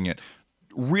is using it.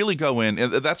 Really go in.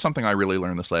 That's something I really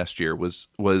learned this last year was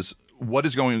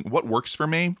what works for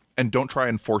me, and don't try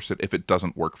and force it if it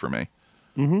doesn't work for me.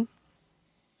 Mm-hmm.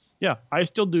 Yeah, I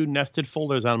still do nested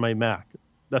folders on my Mac.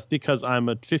 That's because I'm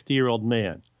a 50-year-old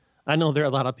man. I know there are a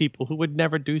lot of people who would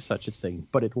never do such a thing,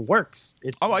 but it works.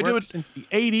 I do it since the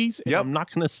 80s, and I'm not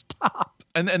going to stop.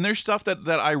 And there's stuff that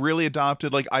I really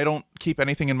adopted. Like, I don't keep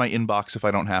anything in my inbox if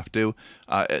I don't have to.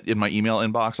 In my email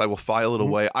inbox, I will file it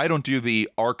away. I don't do the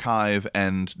archive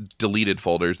and deleted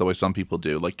folders the way some people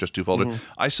do, like just do folders.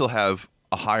 I still have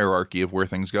a hierarchy of where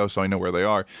things go, so I know where they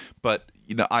are. But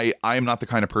I am not the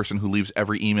kind of person who leaves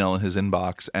every email in his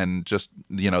inbox and just,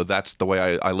 that's the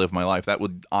way I live my life. That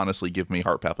would honestly give me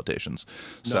heart palpitations.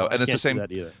 So, and it's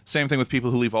the same thing with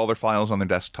people who leave all their files on their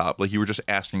desktop. Like, you were just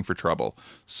asking for trouble.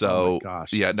 So, oh my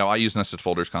gosh. Yeah, no, I use nested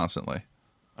folders constantly.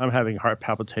 I'm having heart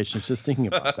palpitations just thinking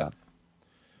about that.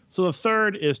 So the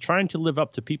third is trying to live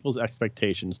up to people's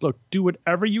expectations. Look, do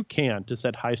whatever you can to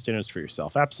set high standards for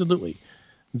yourself. Absolutely.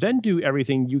 Then do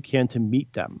everything you can to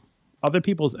meet them. Other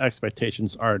people's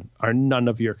expectations are none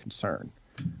of your concern.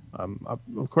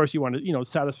 Of course, you want to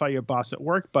satisfy your boss at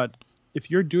work, but if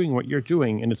you're doing what you're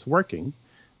doing and it's working,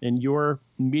 and you're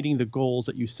meeting the goals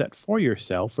that you set for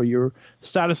yourself, or you're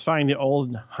satisfying the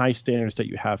old high standards that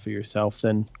you have for yourself,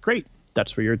 then great.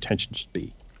 That's where your attention should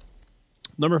be.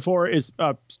 Number 4 is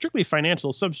strictly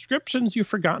financial. Subscriptions you've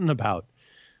forgotten about.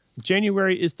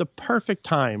 January is the perfect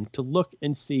time to look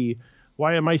and see,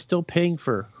 why am I still paying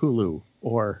for Hulu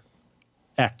or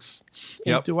X?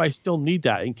 And do I still need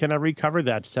that? And can I recover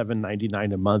that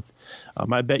 $7.99 a month?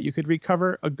 I bet you could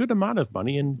recover a good amount of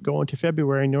money and go into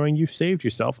February knowing you've saved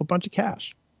yourself a bunch of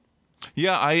cash.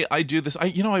 Yeah, I do this.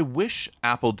 I wish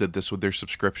Apple did this with their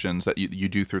subscriptions that you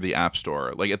do through the App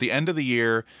Store. Like, at the end of the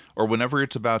year or whenever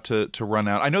it's about to run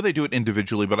out. I know they do it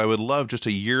individually, but I would love just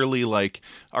a yearly, like,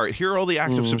 all right, here are all the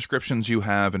active subscriptions you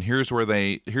have, and here's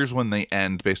when they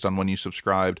end based on when you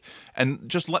subscribed. And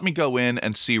just let me go in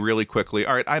and see really quickly,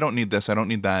 all right, I don't need this, I don't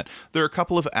need that. There are a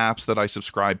couple of apps that I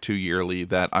subscribe to yearly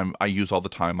that I use all the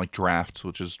time, like Drafts,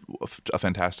 which is a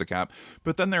fantastic app.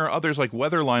 But then there are others like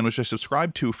Weatherline, which I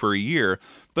subscribed to for a year,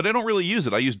 but I don't really use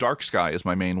it. I use Dark Sky as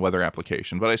my main weather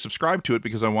application, but I subscribed to it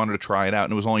because I wanted to try it out,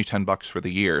 and it was only $10 for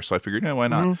the year. So I figured, why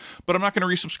not? But I'm not going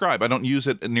to resubscribe. I don't use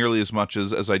it nearly as much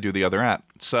as I do the other app.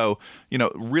 So,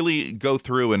 really go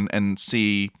through and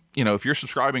see, if you're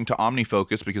subscribing to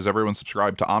OmniFocus because everyone's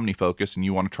subscribed to OmniFocus and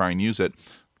you want to try and use it,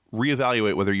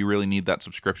 reevaluate whether you really need that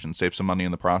subscription, save some money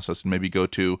in the process, and maybe go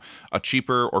to a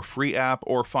cheaper or free app,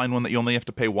 or find one that you only have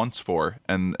to pay once for,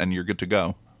 and you're good to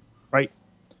go. Right.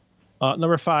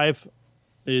 Number 5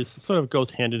 is sort of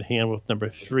goes hand in hand with number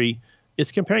 3.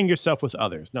 It's comparing yourself with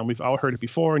others. Now, we've all heard it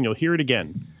before, and you'll hear it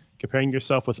again. Comparing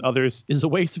yourself with others is a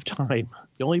waste of time.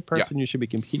 The only person you should be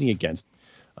competing against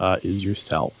is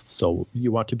yourself. So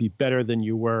you want to be better than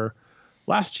you were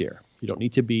last year. You don't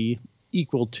need to be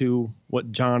equal to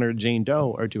what John or Jane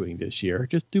Doe are doing this year.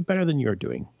 Just do better than you're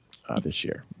doing this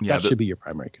year. Yeah, that should be your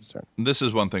primary concern. This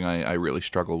is one thing I really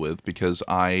struggle with, because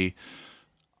I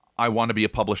want to be a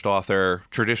published author,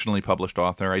 traditionally published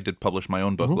author. I did publish my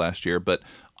own book last year, but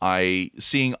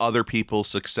seeing other people's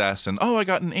success and, I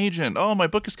got an agent. Oh, my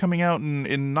book is coming out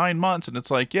in 9 months. And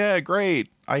it's like, yeah, great.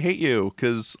 I hate you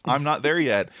because I'm not there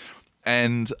yet.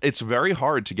 And it's very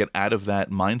hard to get out of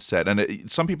that mindset.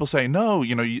 And some people say, no,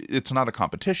 it's not a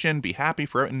competition. Be happy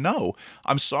for it. No,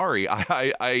 I'm sorry.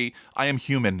 I am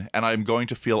human, and I'm going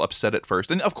to feel upset at first.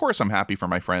 And of course, I'm happy for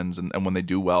my friends and when they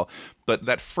do well. But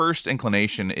that first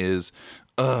inclination is,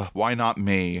 why not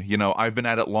me? I've been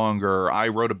at it longer. I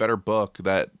wrote a better book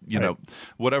that,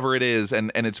 whatever it is.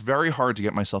 And it's very hard to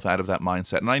get myself out of that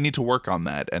mindset. And I need to work on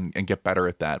that and get better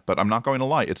at that. But I'm not going to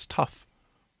lie. It's tough.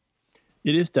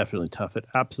 It is definitely tough. It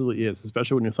absolutely is,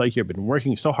 especially when you feel like you've been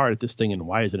working so hard at this thing and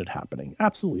why isn't it happening?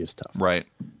 Absolutely is tough. Right.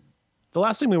 The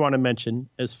last thing we want to mention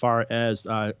as far as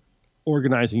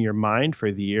organizing your mind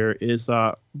for the year is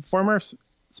former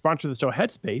sponsor of the show,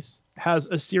 Headspace, has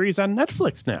a series on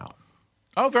Netflix now.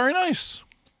 Oh, very nice.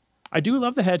 I do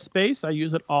love the Headspace. I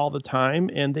use it all the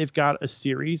time, and they've got a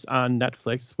series on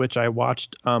Netflix, which I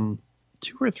watched 2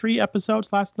 or 3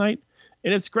 episodes last night,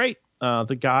 and it's great.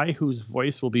 The guy whose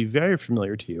voice will be very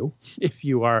familiar to you if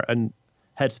you are a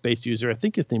Headspace user, I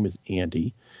think his name is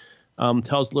Andy,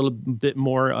 tells a little bit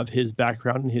more of his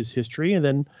background and his history, and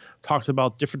then talks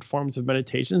about different forms of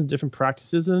meditations, different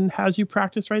practices, and has you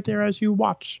practice right there as you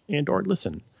watch and or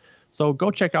listen. So go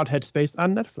check out Headspace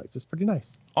on Netflix. It's pretty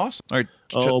nice. Awesome. All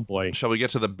right. Boy. Shall we get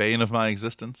to the bane of my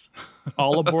existence?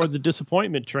 All aboard the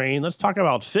disappointment train. Let's talk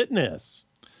about fitness.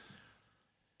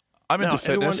 I'm into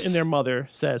fitness. Everyone and their mother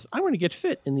says, I'm going to get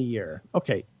fit in the year.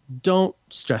 Okay, don't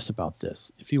stress about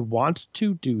this. If you want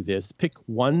to do this, pick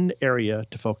one area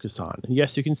to focus on. And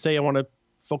yes, you can say, I want to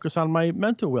focus on my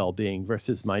mental well-being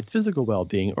versus my physical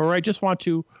well-being, or I just want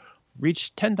to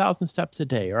reach 10,000 steps a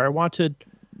day, or I want to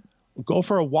go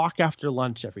for a walk after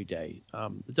lunch every day.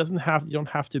 You don't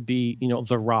have to be,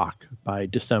 The Rock by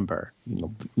December,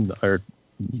 or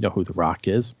you know who The Rock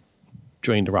is,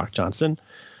 Dwayne The Rock Johnson.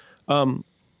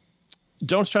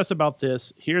 Don't stress about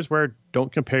this. Here's where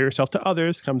don't compare yourself to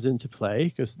others comes into play,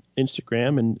 because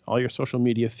Instagram and all your social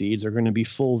media feeds are going to be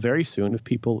full very soon of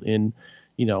people in,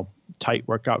 tight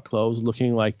workout clothes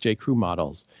looking like J.Crew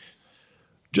models.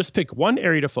 Just pick one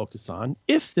area to focus on,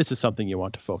 if this is something you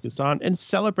want to focus on, and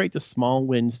celebrate the small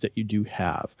wins that you do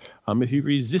have. If you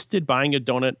resisted buying a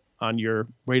donut on your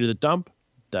way to the dump,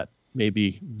 that may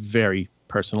be very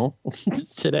personal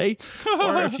today,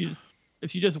 or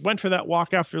if you just went for that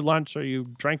walk after lunch, or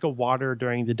you drank a water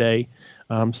during the day,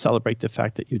 celebrate the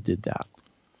fact that you did that.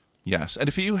 Yes. And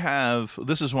if you have,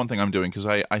 this is one thing I'm doing, because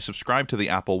I subscribe to the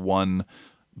Apple One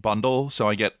bundle, so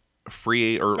I get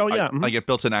free, or I get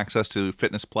built-in access to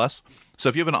Fitness Plus. So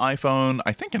if you have an iPhone,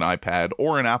 I think an iPad,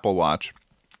 or an Apple Watch,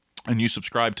 and you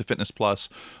subscribe to Fitness Plus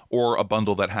or a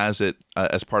bundle that has it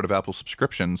as part of Apple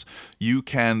subscriptions, you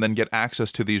can then get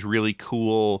access to these really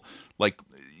cool,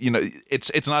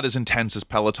 it's not as intense as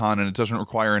Peloton, and it doesn't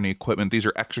require any equipment. These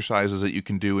are exercises that you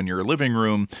can do in your living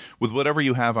room with whatever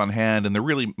you have on hand, and they're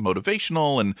really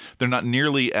motivational, and they're not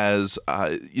nearly as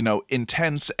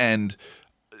intense and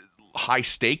high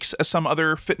stakes as some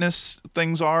other fitness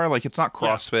things are. Like, it's not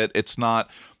CrossFit, it's not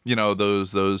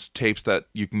those tapes that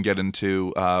you can get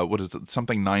into what is it,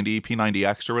 something 90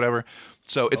 P90X or whatever.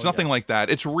 So it's nothing like that.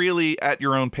 It's really at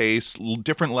your own pace,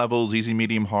 different levels, easy,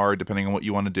 medium, hard, depending on what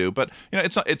you want to do. But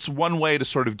it's one way to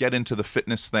sort of get into the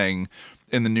fitness thing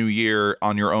in the new year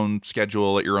on your own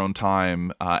schedule at your own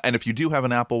time. And if you do have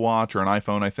an Apple Watch or an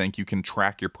iPhone, I think you can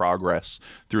track your progress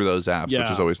through those apps, which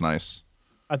is always nice.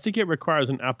 I think it requires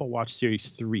an Apple Watch Series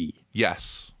 3.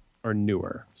 Yes. Or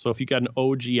newer. So if you got an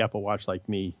OG Apple Watch like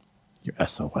me, you're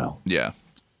SOL. Yeah.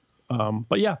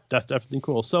 But yeah, that's definitely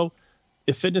cool. So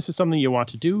if fitness is something you want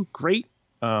to do, great.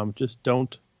 Just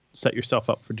don't set yourself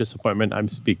up for disappointment. I'm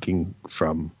speaking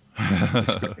from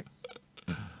experience.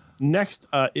 Next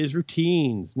is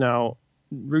routines. Now,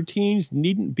 routines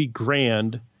needn't be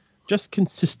grand, just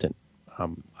consistent.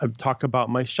 I've talked about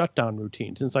my shutdown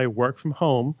routine. Since I work from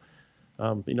home,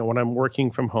 when I'm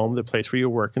working from home, the place where you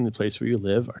work and the place where you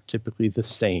live are typically the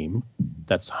same.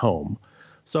 That's home.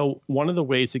 So one of the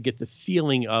ways to get the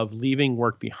feeling of leaving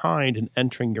work behind and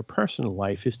entering your personal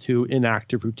life is to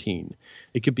enact a routine.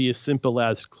 It could be as simple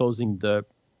as closing the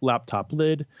laptop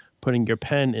lid, putting your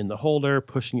pen in the holder,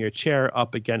 pushing your chair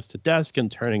up against the desk,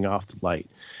 and turning off the light.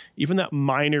 Even that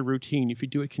minor routine, if you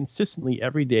do it consistently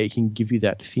every day, can give you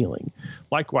that feeling.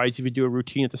 Likewise, if you do a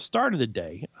routine at the start of the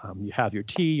day, you have your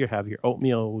tea, you have your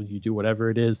oatmeal, you do whatever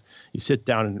it is, you sit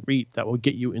down and read, that will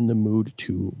get you in the mood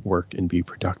to work and be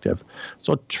productive.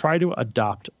 So try to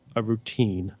adopt a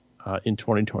routine in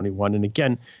 2021. And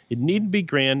again, it needn't be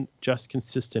grand, just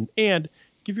consistent, and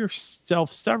give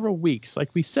yourself several weeks, like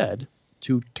we said,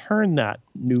 to turn that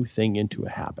new thing into a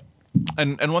habit.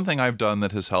 And one thing I've done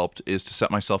that has helped is to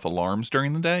set myself alarms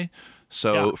during the day.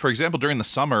 So, for example, during the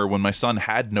summer when my son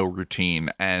had no routine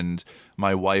and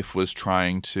my wife was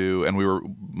trying to, and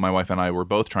my wife and I were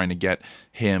both trying to get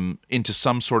him into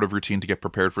some sort of routine to get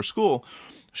prepared for school.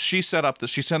 She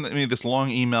sent me this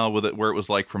long email with it where it was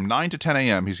like from 9 to 10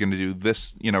 a.m. he's going to do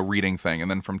this, reading thing.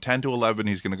 And then from 10 to 11,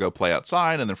 he's going to go play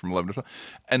outside. And then from 11 to 12.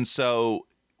 And so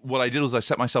what I did was I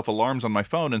set myself alarms on my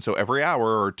phone. And so every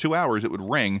hour or 2 hours, it would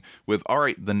ring with, all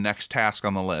right, the next task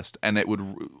on the list. And it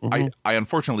would, I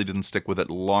unfortunately didn't stick with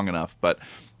it long enough, but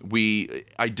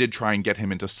I did try and get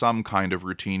him into some kind of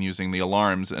routine using the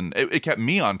alarms. And it kept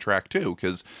me on track too.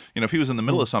 Cause if he was in the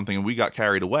middle of something and we got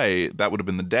carried away, that would have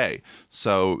been the day.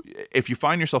 So if you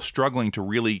find yourself struggling to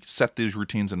really set these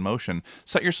routines in motion,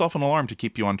 set yourself an alarm to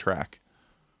keep you on track.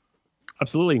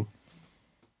 Absolutely.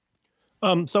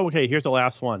 Okay, here's the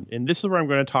last one. And this is where I'm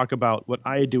going to talk about what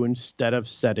I do instead of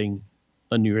setting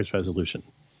a New Year's resolution.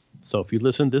 So if you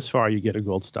listen this far, you get a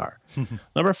gold star.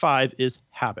 Number 5 is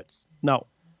habits. Now,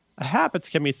 habits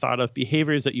can be thought of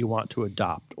behaviors that you want to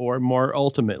adopt, or more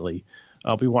ultimately,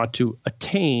 we want to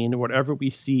attain whatever we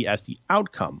see as the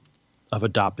outcome of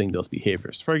adopting those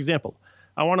behaviors. For example,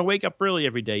 I want to wake up early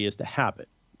every day is the habit.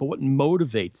 But what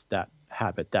motivates that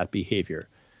habit, that behavior?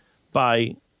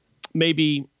 By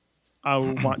maybe I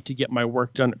want to get my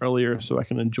work done earlier so I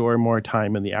can enjoy more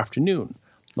time in the afternoon.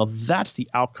 Now, that's the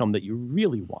outcome that you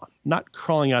really want, not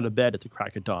crawling out of bed at the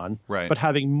crack of dawn, but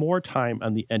having more time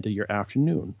on the end of your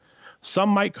afternoon. Some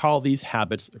might call these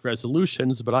habits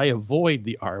resolutions, but I avoid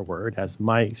the R word, as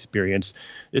my experience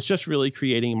is just really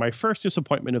creating my first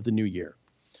disappointment of the new year.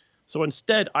 So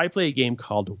instead, I play a game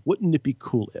called Wouldn't It Be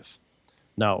Cool If?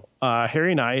 Now,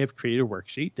 Harry and I have created a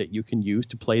worksheet that you can use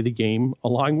to play the game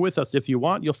along with us. If you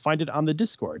want, you'll find it on the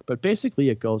Discord. But basically,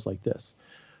 it goes like this.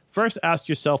 First, ask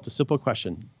yourself the simple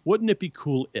question, wouldn't it be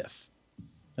cool if?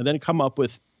 And then come up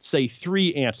with, say,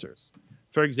 3 answers.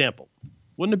 For example,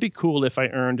 wouldn't it be cool if I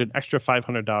earned an extra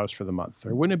 $500 for the month?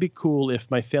 Or wouldn't it be cool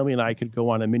if my family and I could go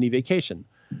on a mini vacation?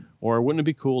 Or wouldn't it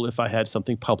be cool if I had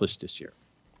something published this year?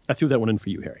 I threw that one in for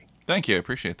you, Harry. Thank you. I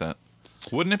appreciate that.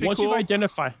 Wouldn't it be cool? Once you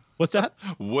identify... What's that?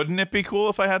 Wouldn't it be cool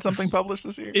if I had something published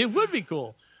this year? It would be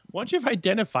cool. Once you've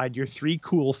identified your 3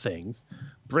 cool things,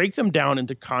 break them down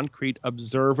into concrete,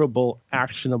 observable,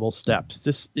 actionable steps.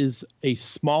 This is a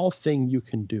small thing you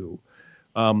can do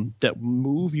that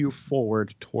move you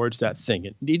forward towards that thing.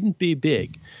 It needn't be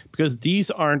big because these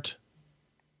aren't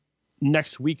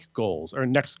next week goals or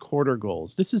next quarter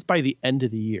goals. This is by the end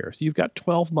of the year. So you've got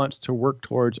 12 months to work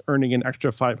towards earning an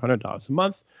extra $500 a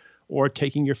month, or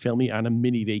taking your family on a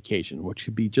mini vacation, which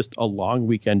could be just a long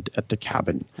weekend at the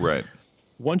cabin. Right.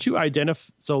 Once you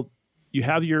identify, so you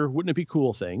have your wouldn't it be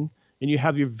cool thing, and you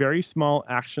have your very small,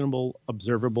 actionable,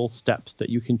 observable steps that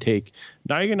you can take.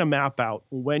 Now you're going to map out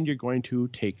when you're going to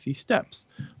take these steps.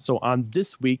 So on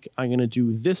this week, I'm going to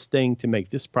do this thing to make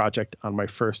this project on my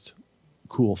first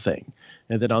cool thing.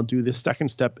 And then I'll do this second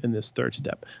step and this third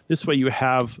step. This way you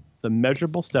have the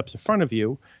measurable steps in front of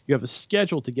you. You have a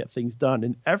schedule to get things done.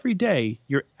 And every day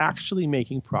you're actually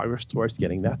making progress towards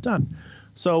getting that done.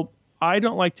 So I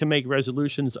don't like to make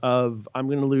resolutions of I'm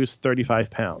going to lose 35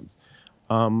 pounds.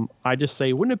 I just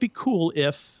say, wouldn't it be cool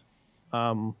if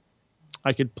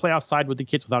I could play outside with the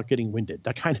kids without getting winded?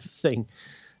 That kind of thing.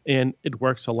 And it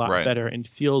works a lot better and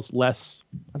feels less,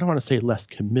 I don't want to say less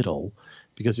committal,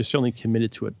 because you're certainly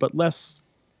committed to it, but less,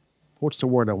 what's the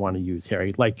word I want to use,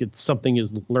 Harry? Like it's something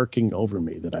is lurking over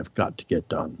me that I've got to get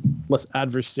done. Less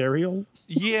adversarial?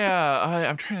 Yeah,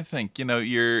 I'm trying to think. You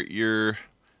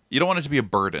don't want it to be a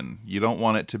burden. You don't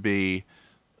want it to be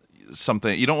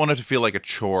something, you don't want it to feel like a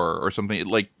chore or something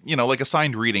like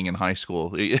assigned reading in high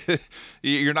school.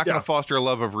 You're not going to foster a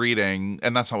love of reading,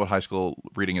 and that's not what high school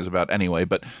reading is about anyway,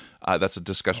 but that's a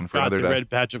discussion for another day. The Red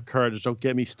Badge of Courage, don't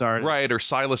get me started. Right, or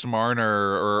Silas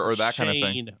Marner or that Shane. Kind of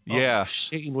thing. Yeah.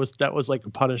 Shane was like a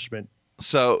punishment.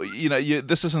 So,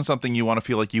 this isn't something you want to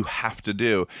feel like you have to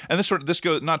do. And this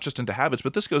goes not just into habits,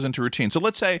 but this goes into routine. So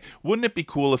let's say, wouldn't it be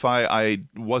cool if I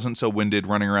wasn't so winded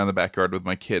running around the backyard with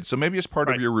my kids? So maybe as part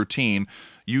of your routine,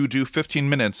 you do 15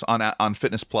 minutes on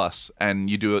Fitness Plus, and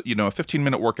you do a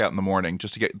 15-minute workout in the morning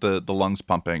just to get the lungs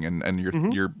pumping and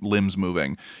your limbs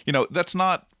moving. That's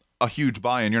not a huge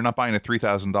buy-in. You're not buying a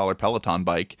 $3,000 Peloton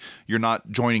bike. You're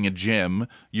not joining a gym.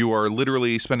 You are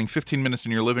literally spending 15 minutes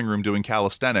in your living room doing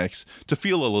calisthenics to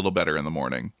feel a little better in the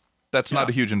morning. That's not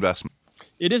a huge investment.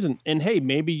 It isn't. And hey,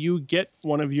 maybe you get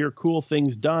one of your cool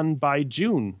things done by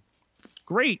June.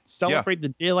 Great. Celebrate the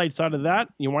daylights out of that.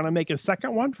 You want to make a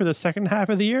second one for the second half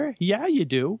of the year? Yeah, you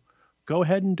do. Go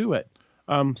ahead and do it.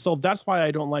 So that's why I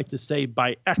don't like to say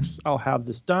by X, I'll have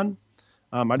this done.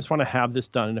 I just want to have this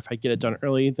done. And if I get it done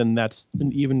early, then that's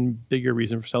an even bigger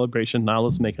reason for celebration. Now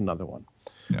let's make another one.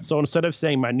 Yeah. So instead of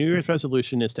saying my New Year's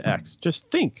resolution is to X, just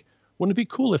think, wouldn't it be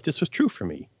cool if this was true for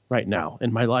me right now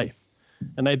in my life?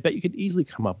 And I bet you could easily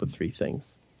come up with 3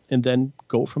 things and then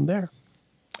go from there.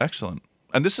 Excellent.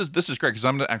 And this is great because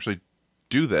I'm going to actually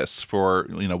do this for,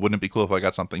 wouldn't it be cool if I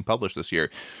got something published this year?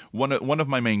 One of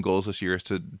my main goals this year is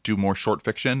to do more short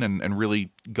fiction and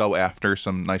really go after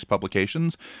some nice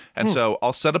publications. And so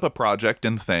I'll set up a project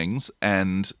and things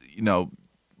and,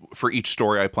 for each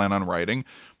story I plan on writing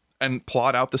and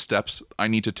plot out the steps I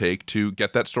need to take to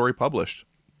get that story published.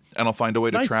 And I'll find a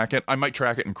way to track it. I might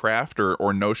track it in Craft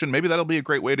or Notion. Maybe that'll be a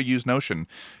great way to use Notion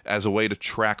as a way to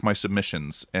track my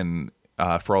submissions and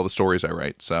for all the stories I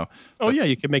write. So,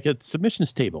 you can make a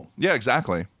submissions table. Yeah,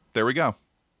 exactly. There we go.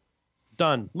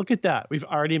 Done. Look at that. We've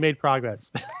already made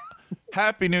progress.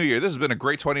 Happy New Year. This has been a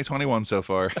great 2021 so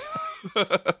far.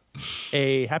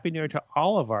 A Happy New Year to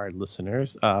all of our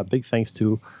listeners. Big thanks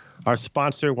to our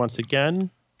sponsor once again.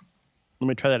 Let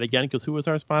me try that again, because who was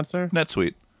our sponsor?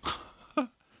 NetSuite.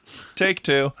 Take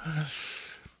 2.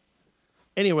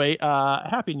 Anyway,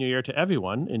 Happy New Year to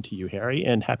everyone, and to you, Harry,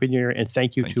 and Happy New Year, and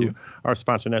thank you our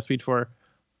sponsor, NetSuite, for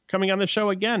coming on the show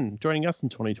again, joining us in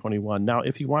 2021. Now,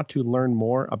 if you want to learn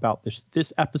more about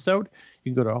this episode,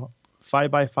 you can go to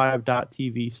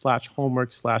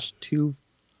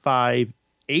 5by5.tv/homework/258.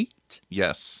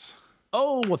 Yes.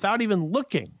 Oh, without even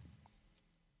looking.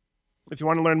 If you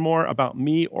want to learn more about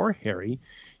me or Harry,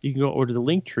 you can go over to the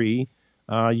Linktree.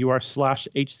 You are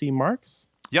 /HC Marks.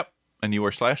 Yep. And you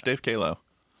are /Dave Kalo.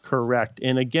 Correct.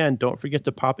 And again, don't forget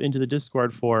to pop into the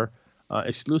Discord for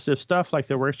exclusive stuff like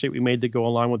the worksheet we made to go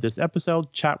along with this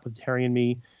episode, chat with Harry and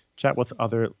me, chat with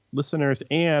other listeners,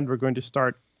 and we're going to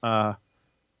start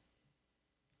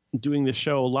doing the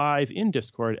show live in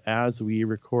Discord as we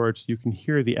record, so you can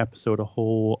hear the episode a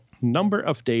whole number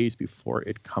of days before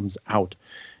it comes out.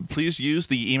 Please use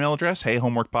the email address,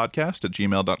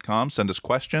 heyhomeworkpodcast@gmail.com. Send us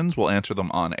questions. We'll answer them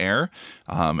on air,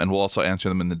 and we'll also answer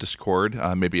them in the Discord,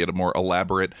 maybe at a more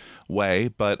elaborate way.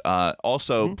 But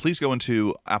also, please go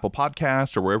into Apple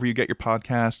Podcasts or wherever you get your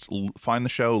podcasts, find the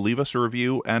show, leave us a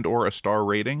review and or a star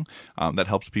rating. That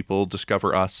helps people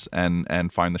discover us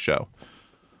and find the show.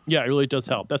 Yeah, it really does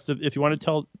help. If you want to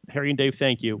tell Harry and Dave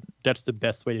thank you, that's the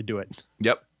best way to do it.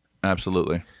 Yep,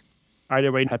 absolutely.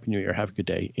 Either way, Happy New Year. Have a good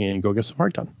day, and go get some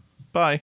work done. Bye.